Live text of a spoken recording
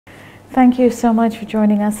Thank you so much for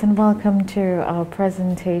joining us and welcome to our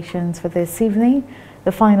presentations for this evening,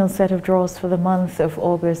 the final set of draws for the month of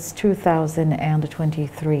August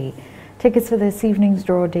 2023. Tickets for this evening's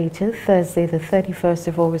draw dated Thursday the 31st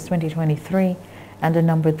of August 2023 and are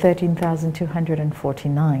numbered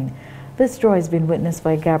 13,249. This draw has been witnessed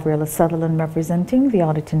by Gabriella Sutherland representing the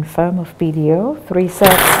auditing firm of BDO. 3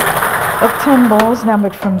 sets of 10 balls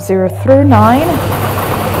numbered from 0 through 9.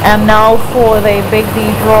 And now for the Big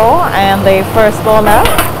D draw, and the first ball out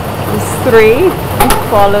is 3,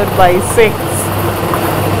 followed by 6.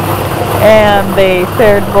 And the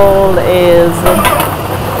third ball is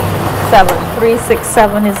 7. 3, 6,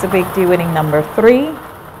 7 is the Big D winning number. 3,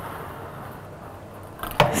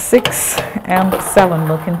 6, and 7.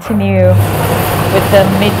 We'll continue with the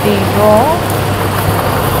Mid D draw.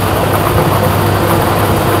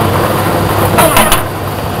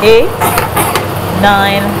 8,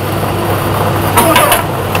 9,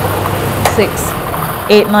 6.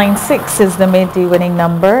 8, 9, 6 is the Mid D winning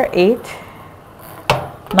number. 8,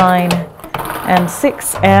 9, and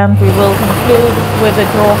 6. And we will conclude with a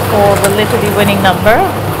draw for the Little D winning number.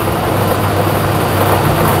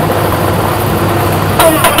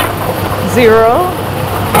 0,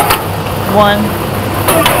 1,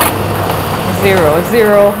 0,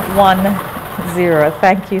 0, 1, 0.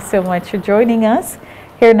 Thank you so much for joining us.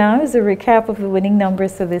 Here now is a recap of the winning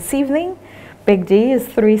numbers for this evening. Big D is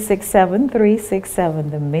 367,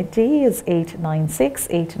 367. The Mid D is 896,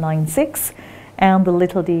 896. And the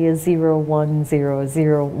Little D is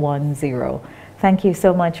 010010. Thank you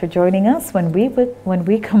so much for joining us. When we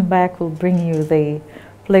come back, we'll bring you the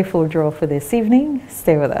playful draw for this evening.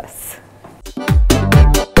 Stay with us.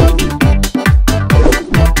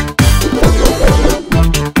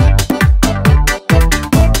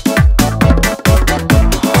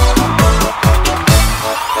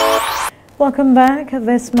 Welcome back.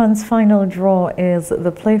 This month's final draw is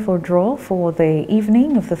the playful draw for the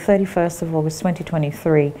evening of the 31st of August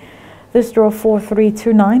 2023. This draw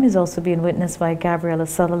 4329 is also being witnessed by Gabriella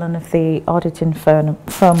Sutherland of the auditing firm of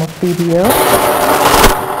BDO.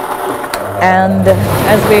 And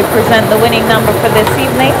as we present the winning number for this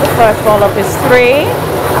evening, the first ball up is 3.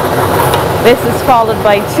 This is followed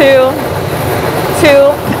by 2,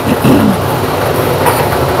 2.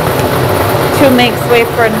 2 makes way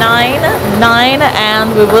for 9, 9,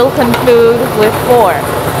 and we will conclude with 4,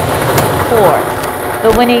 4.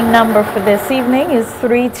 The winning number for this evening is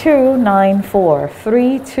 3294,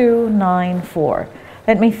 3294.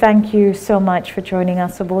 Let me thank you so much for joining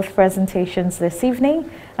us for both presentations this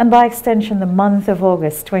evening and by extension the month of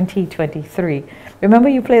August 2023. Remember,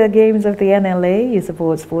 you play the games of the NLA, you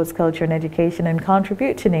support sports, culture and education and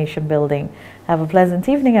contribute to nation building. Have a pleasant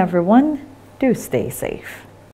evening everyone. Do stay safe.